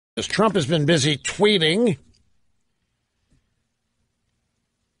As Trump has been busy tweeting.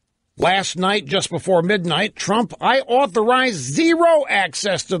 Last night, just before midnight, Trump, I authorized zero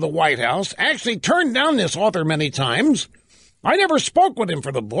access to the White House. Actually turned down this author many times. I never spoke with him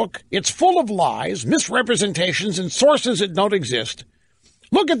for the book. It's full of lies, misrepresentations, and sources that don't exist.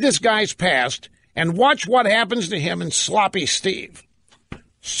 Look at this guy's past and watch what happens to him and Sloppy Steve.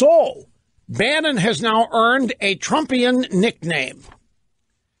 So, Bannon has now earned a Trumpian nickname.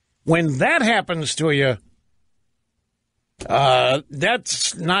 When that happens to you,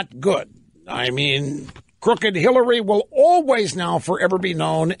 that's not good. I mean, Crooked Hillary will always now forever be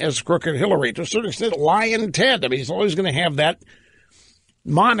known as Crooked Hillary. To a certain extent, Lion Ted. I mean, he's always going to have that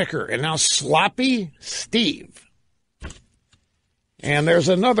moniker. And now Sloppy Steve. And there's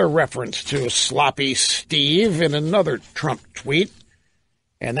another reference to Sloppy Steve in another Trump tweet.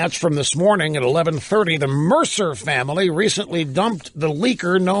 And that's from this morning at 11:30. The Mercer family recently dumped the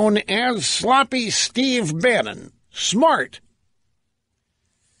leaker known as Sloppy Steve Bannon. Smart.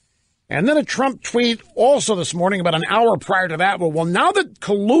 And then a Trump tweet also this morning, about an hour prior to that. Well, now that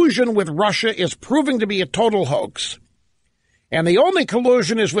collusion with Russia is proving to be a total hoax, and the only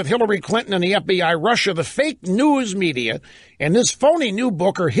collusion is with Hillary Clinton and the FBI, Russia, the fake news media, and this phony new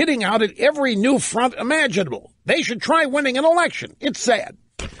book are hitting out at every new front imaginable. They should try winning an election. It's sad.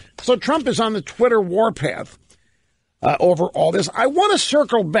 So Trump is on the Twitter warpath over all this. I want to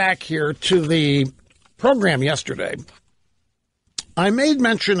circle back here to the program yesterday. I made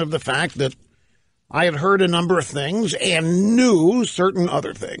mention of the fact that I had heard a number of things and knew certain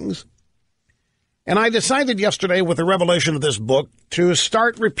other things. And I decided yesterday, with the revelation of this book, to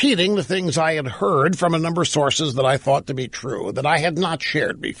start repeating the things I had heard from a number of sources that I thought to be true, that I had not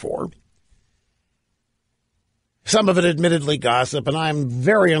shared before. Some of it admittedly gossip, and I'm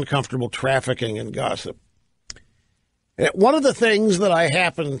very uncomfortable trafficking in gossip. One of the things that I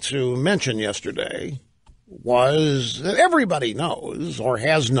happened to mention yesterday was that everybody knows, or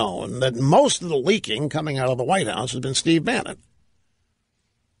has known, that most of the leaking coming out of the White House has been Steve Bannon.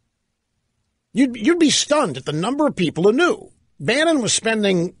 You'd be stunned at the number of people who knew. Bannon was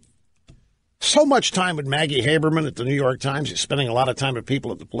spending so much time with Maggie Haberman at the New York Times. He's spending a lot of time with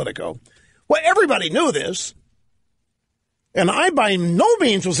people at the Politico. Well, everybody knew this. And I by no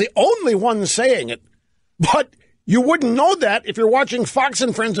means was the only one saying it. But you wouldn't know that if you're watching Fox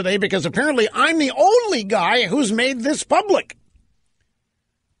and Friends today, because apparently I'm the only guy who's made this public.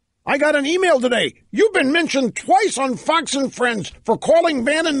 I got an email today. You've been mentioned twice on Fox and Friends for calling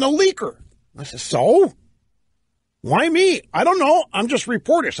Bannon the leaker. I said, so? Why me? I don't know. I'm just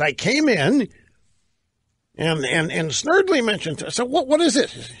reporter. So I came in and snurdly mentioned, so what is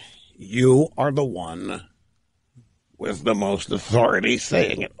it? You are the one with the most authority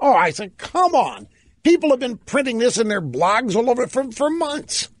saying it. Oh, I said, come on. People have been printing this in their blogs all over for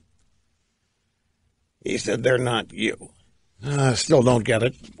months. He said, they're not you. Still don't get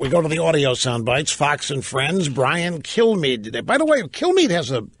it. We go to the audio sound bites. Fox and Friends, Brian Kilmeade today. By the way, Kilmeade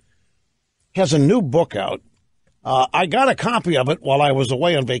has a new book out. I got a copy of it while I was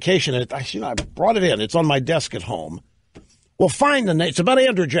away on vacation. I brought it in. It's on my desk at home. We'll find the name. It's about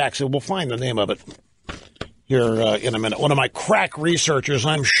Andrew Jackson. We'll find the name of it here in a minute. One of my crack researchers,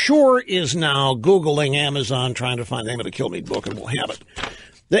 I'm sure, is now Googling Amazon trying to find the name of the Kilmeade book, and we'll have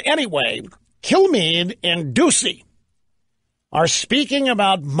it. Anyway, Kilmeade and Ducey are speaking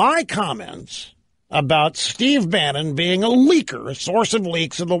about my comments about Steve Bannon being a leaker, a source of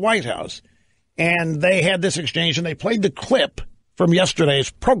leaks in the White House. And they had this exchange, and they played the clip from yesterday's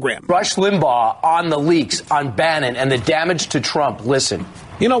program. Rush Limbaugh on the leaks on Bannon and the damage to Trump. Listen.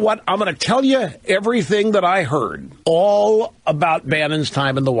 You know what? I'm going to tell you everything that I heard, all about Bannon's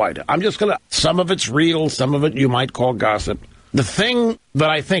time in the White House. I'm just going to, some of it's real, some of it you might call gossip. The thing that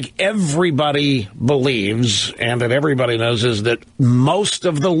I think everybody believes and that everybody knows is that most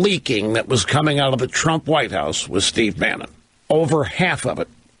of the leaking that was coming out of the Trump White House was Steve Bannon. Over half of it.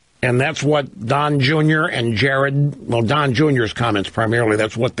 And that's what Don Jr. and Jared, well, Don Jr.'s comments primarily,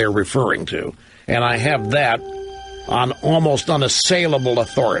 that's what they're referring to. And I have that on almost unassailable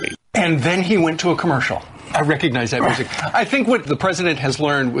authority. And then he went to a commercial. I recognize that music. I think what the president has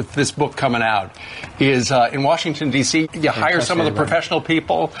learned with this book coming out is in Washington, D.C., you hire some of the professional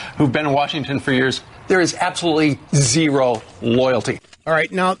people who've been in Washington for years. There is absolutely zero loyalty. All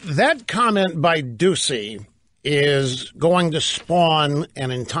right. Now, that comment by Ducey is going to spawn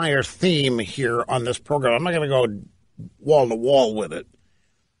an entire theme here on this program. I'm not going to go wall to wall with it,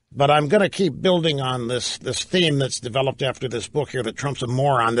 but I'm going to keep building on this theme that's developed after this book here, that Trump's a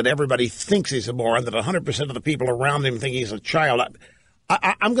moron, that everybody thinks he's a moron, that 100% of the people around him think he's a child.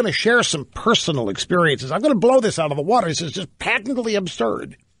 I'm going to share some personal experiences. I'm going to blow this out of the water. This is just patently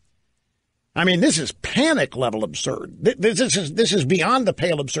absurd. I mean, this is panic level absurd. This is beyond the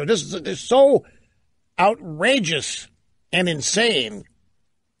pale absurd. This is so outrageous and insane.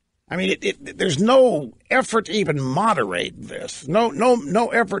 I mean, there's no effort to even moderate this. No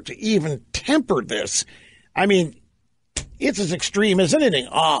effort to even temper this. I mean, it's as extreme as anything.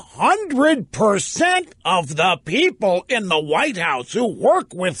 100% of the people in the White House who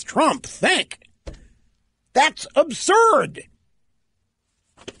work with Trump think. That's absurd.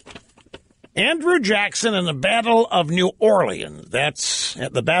 Andrew Jackson and the Battle of New Orleans. That's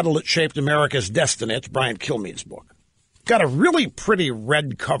the battle that shaped America's destiny. It's Brian Kilmeade's book. Got a really pretty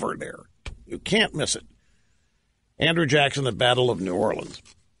red cover there. You can't miss it. Andrew Jackson, the Battle of New Orleans.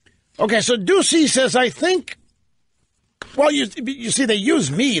 Okay, so Ducey says, I think, well, you see, they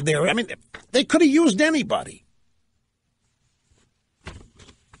use me there. I mean, they could have used anybody.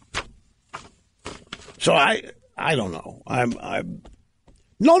 So I don't know.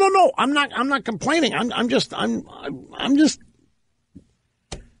 No. I'm not complaining. I'm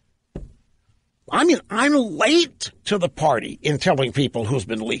late to the party in telling people who's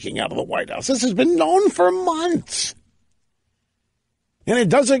been leaking out of the White House. This has been known for months. And it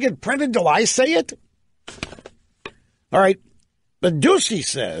doesn't get printed till I say it. All right. But Ducey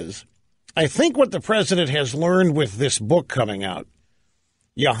says, I think what the president has learned with this book coming out,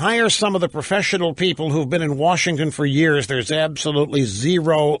 you hire some of the professional people who've been in Washington for years, there's absolutely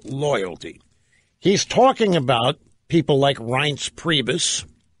zero loyalty. He's talking about people like Reince Priebus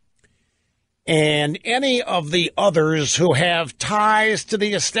and any of the others who have ties to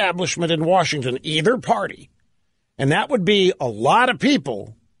the establishment in Washington, either party. And that would be a lot of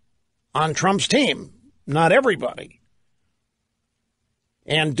people on Trump's team, not everybody.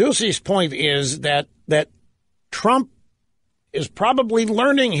 And Ducey's point is that Trump is probably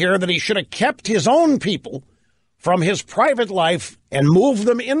learning here that he should have kept his own people from his private life and moved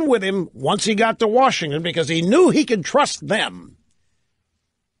them in with him once he got to Washington because he knew he could trust them.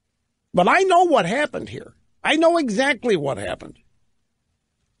 But I know what happened here. I know exactly what happened.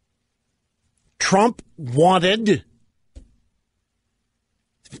 Trump wanted...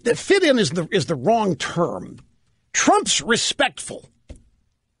 Fit in is the wrong term. Trump's respectful.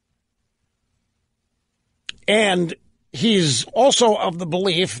 And he's also of the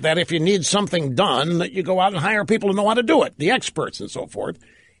belief that if you need something done, that you go out and hire people who know how to do it, the experts and so forth.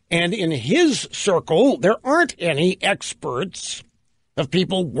 And in his circle, there aren't any experts of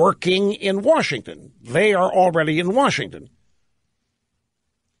people working in Washington. They are already in Washington.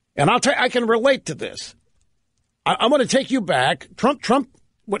 And I'll tell you, I can relate to this. I'm going to take you back. Trump,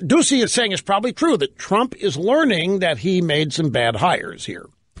 what Ducey is saying is probably true, that Trump is learning that he made some bad hires here.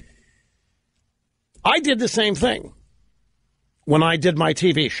 I did the same thing when I did my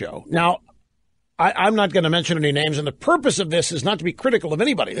TV show. Now, I'm not going to mention any names, and the purpose of this is not to be critical of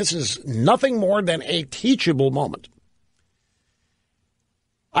anybody. This is nothing more than a teachable moment.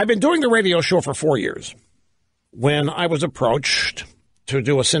 I've been doing the radio show for 4 years. When I was approached to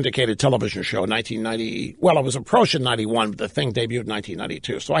do a syndicated television show in 1990, well, I was approached in 91, but the thing debuted in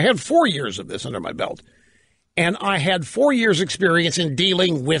 1992. So I had 4 years of this under my belt. And I had 4 years' experience in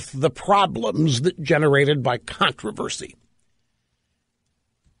dealing with the problems that generated by controversy.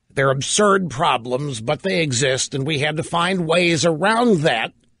 They're absurd problems, but they exist, and we had to find ways around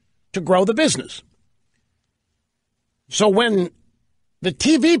that to grow the business. So when the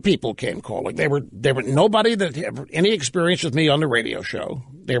TV people came calling, they were nobody that had any experience with me on the radio show.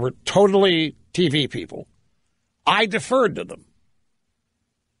 They were totally TV people. I deferred to them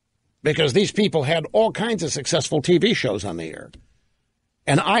because these people had all kinds of successful TV shows on the air,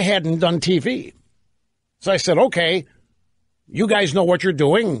 and I hadn't done TV. So I said, okay, you guys know what you're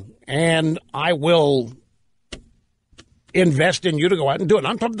doing, and I will invest in you to go out and do it.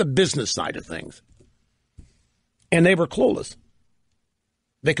 I'm talking the business side of things. And they were clueless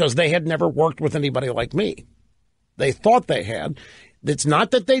because they had never worked with anybody like me. They thought they had. It's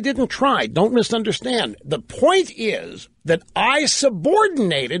not that they didn't try. Don't misunderstand. The point is that I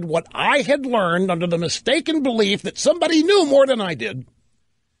subordinated what I had learned under the mistaken belief that somebody knew more than I did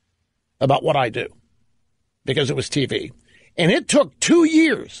about what I do because it was TV. And it took 2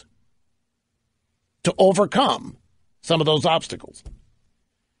 years to overcome some of those obstacles.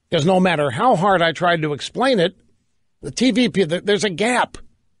 Because no matter how hard I tried to explain it, the TV, there's a gap.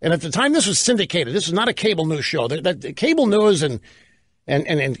 And at the time this was syndicated, this was not a cable news show. The cable news and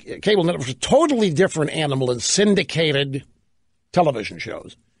cable networks was a totally different animal than syndicated television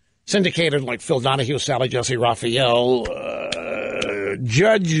shows. Syndicated like Phil Donahue, Sally Jesse Raphael,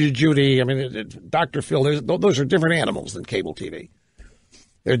 Judge Judy, Dr. Phil, those are different animals than cable TV.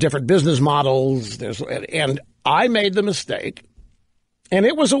 They're different business models. And I made the mistake And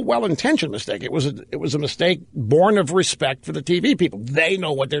it was a well-intentioned mistake. It was a mistake born of respect for the TV people. They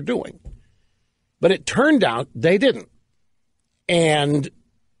know what they're doing. But it turned out they didn't. And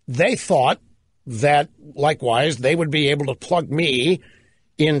they thought that, likewise, they would be able to plug me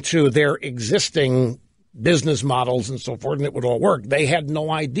into their existing business models and so forth, and it would all work. They had no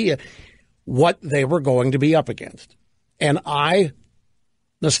idea what they were going to be up against. And I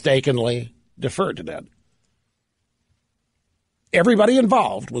mistakenly deferred to that. Everybody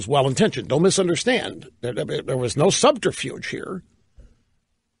involved was well-intentioned. Don't misunderstand. There was no subterfuge here.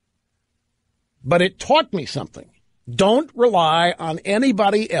 But it taught me something. Don't rely on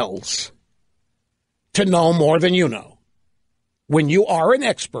anybody else to know more than you know. When you are an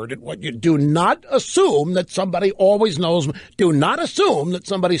expert at what you do, not assume that somebody always knows. Do not assume that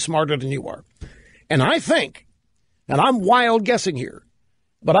somebody's smarter than you are. And I think, and I'm wild guessing here,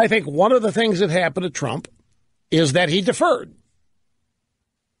 but I think one of the things that happened to Trump is that he deferred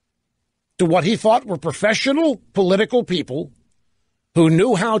to what he thought were professional political people who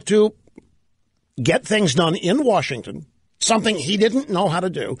knew how to get things done in Washington, something he didn't know how to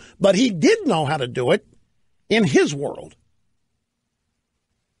do, but he did know how to do it in his world.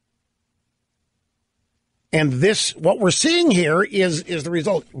 And this, what we're seeing here is the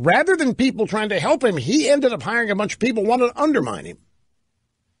result. Rather than people trying to help him, he ended up hiring a bunch of people who wanted to undermine him.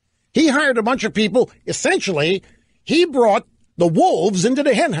 He hired a bunch of people, essentially, he brought the wolves into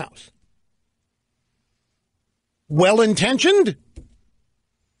the hen house. Well-intentioned,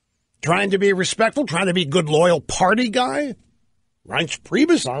 trying to be respectful, trying to be good, loyal party guy. Reince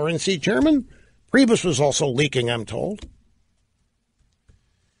Priebus, RNC chairman. Priebus was also leaking, I'm told.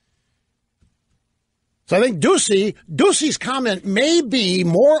 So I think Ducey's comment may be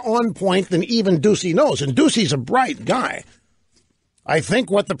more on point than even Ducey knows. And Ducey's a bright guy. I think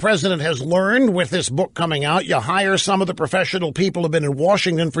what the president has learned with this book coming out, you hire some of the professional people who have been in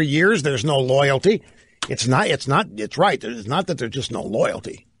Washington for years. There's no loyalty. It's right. It's not that there's just no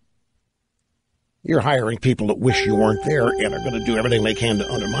loyalty. You're hiring people that wish you weren't there and are going to do everything they can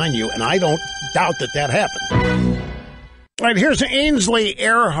to undermine you. And I don't doubt that happened. All right, here's Ainsley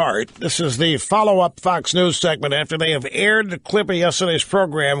Earhart. This is the follow-up Fox News segment after they have aired the clip of yesterday's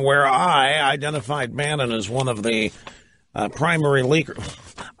program where I identified Bannon as one of the primary leakers.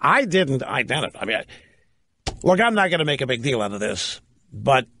 I didn't identify. I mean, look, I'm not going to make a big deal out of this,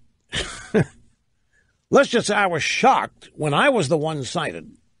 but let's just say I was shocked when I was the one cited.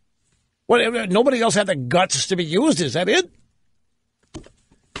 What, nobody else had the guts to be used? Is that it?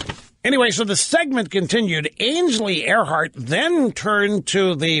 Anyway, so the segment continued. Ainsley Earhart then turned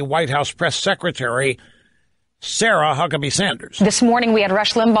to the White House press secretary, Sarah Huckabee Sanders. This morning we had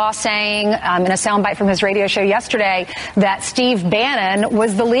Rush Limbaugh saying in a soundbite from his radio show yesterday that Steve Bannon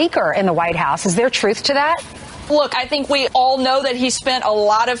was the leaker in the White House. Is there truth to that? Look, I think we all know that he spent a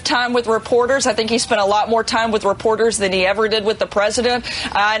lot of time with reporters. I think he spent a lot more time with reporters than he ever did with the president.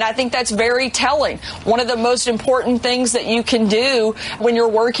 And I think that's very telling. One of the most important things that you can do when you're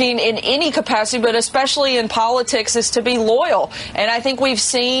working in any capacity, but especially in politics, is to be loyal. And I think we've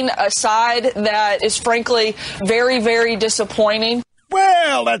seen a side that is frankly very, very disappointing.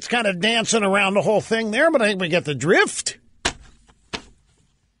 Well, that's kind of dancing around the whole thing there, but I think we get the drift.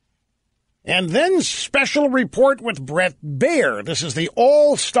 And then special report with Brett Baer. This is the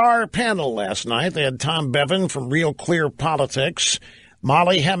all-star panel last night. They had Tom Bevan from Real Clear Politics,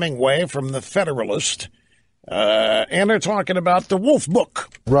 Molly Hemingway from The Federalist, and they're talking about the Wolf Book.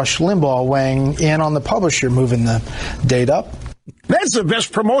 Rush Limbaugh weighing in on the publisher, moving the date up. That's the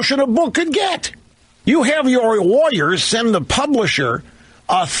best promotion a book could get. You have your lawyers send the publisher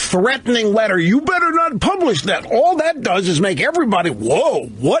a threatening letter. You better not publish that. All that does is make everybody, whoa,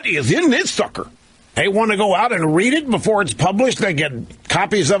 what is in this sucker? They want to go out and read it before it's published. They get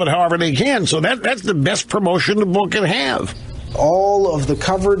copies of it however they can. So that's the best promotion the book can have. All of the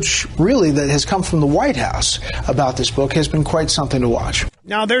coverage, really, that has come from the White House about this book has been quite something to watch.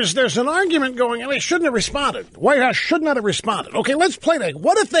 Now, there's an argument going on. They shouldn't have responded. The White House should not have responded. Okay, let's play that.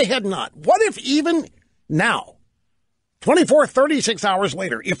 What if they had not? What if even now, 24, 36 hours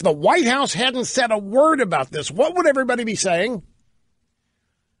later, if the White House hadn't said a word about this, what would everybody be saying?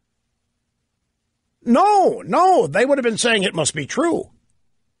 No, they would have been saying it must be true.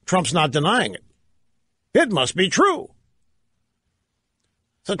 Trump's not denying it. It must be true.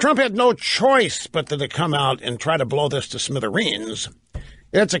 So Trump had no choice but to come out and try to blow this to smithereens.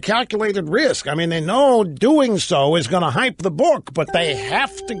 It's a calculated risk. I mean, they know doing so is going to hype the book, but they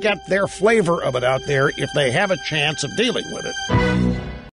have to get their flavor of it out there if they have a chance of dealing with it.